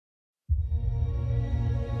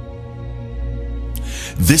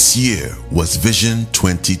This year was Vision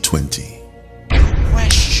 2020.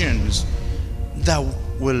 Questions that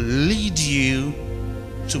will lead you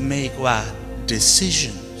to make what?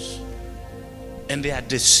 Decisions. And there are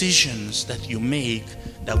decisions that you make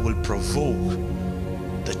that will provoke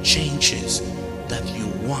the changes that you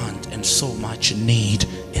want and so much need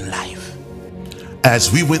in life.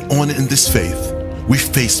 As we went on in this faith, we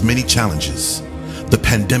faced many challenges, the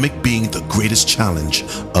pandemic being the greatest challenge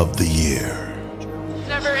of the year.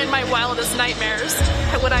 Never in my wildest nightmares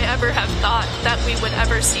would I ever have thought that we would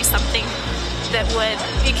ever see something that would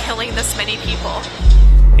be killing this many people.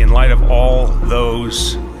 In light of all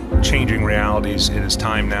those changing realities, it is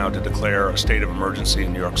time now to declare a state of emergency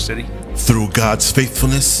in New York City. Through God's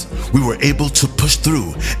faithfulness, we were able to push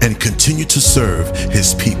through and continue to serve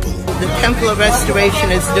His people. The Temple of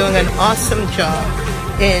Restoration is doing an awesome job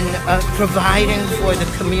in providing for the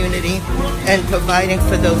community and providing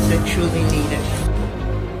for those that truly need it.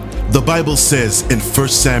 The Bible says in 1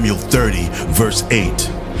 Samuel 30, verse 8,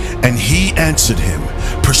 "And he answered him,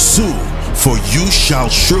 Pursue, for you shall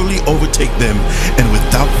surely overtake them, and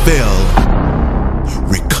without fail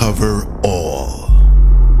recover all."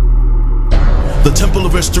 The Temple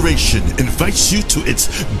of Restoration invites you to its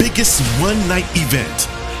biggest one-night event,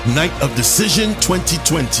 Night of Decision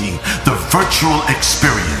 2020, the virtual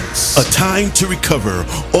experience. A time to recover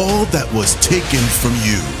all that was taken from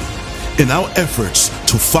you. In our efforts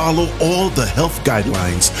to follow all the health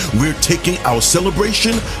guidelines, we're taking our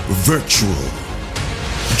celebration virtual.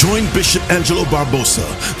 Join Bishop Angelo Barbosa,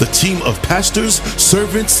 the team of pastors,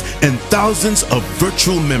 servants, and thousands of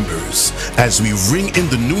virtual members as we ring in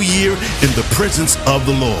the new year in the presence of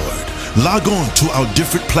the Lord. Log on to our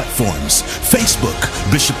different platforms: Facebook,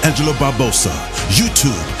 Bishop Angelo Barbosa;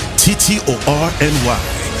 YouTube, TTORNY;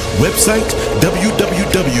 website,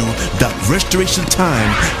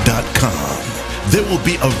 www.restorationtime.com. There will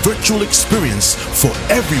be a virtual experience for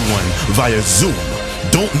everyone via Zoom.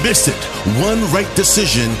 Don't miss it. One right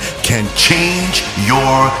decision can change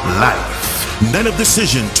your life. Night of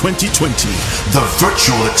Decision 2020, the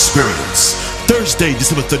virtual experience. Thursday,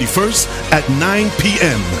 December 31st at 9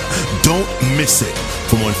 p.m. Don't miss it.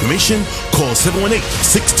 For more information, call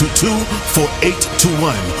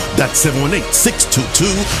 718-622-4821. That's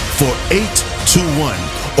 718-622-4821.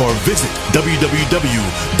 Or visit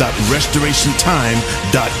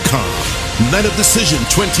www.restorationtime.com. Night of Decision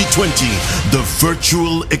 2020, the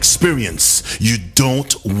virtual experience. You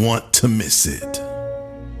don't want to miss it.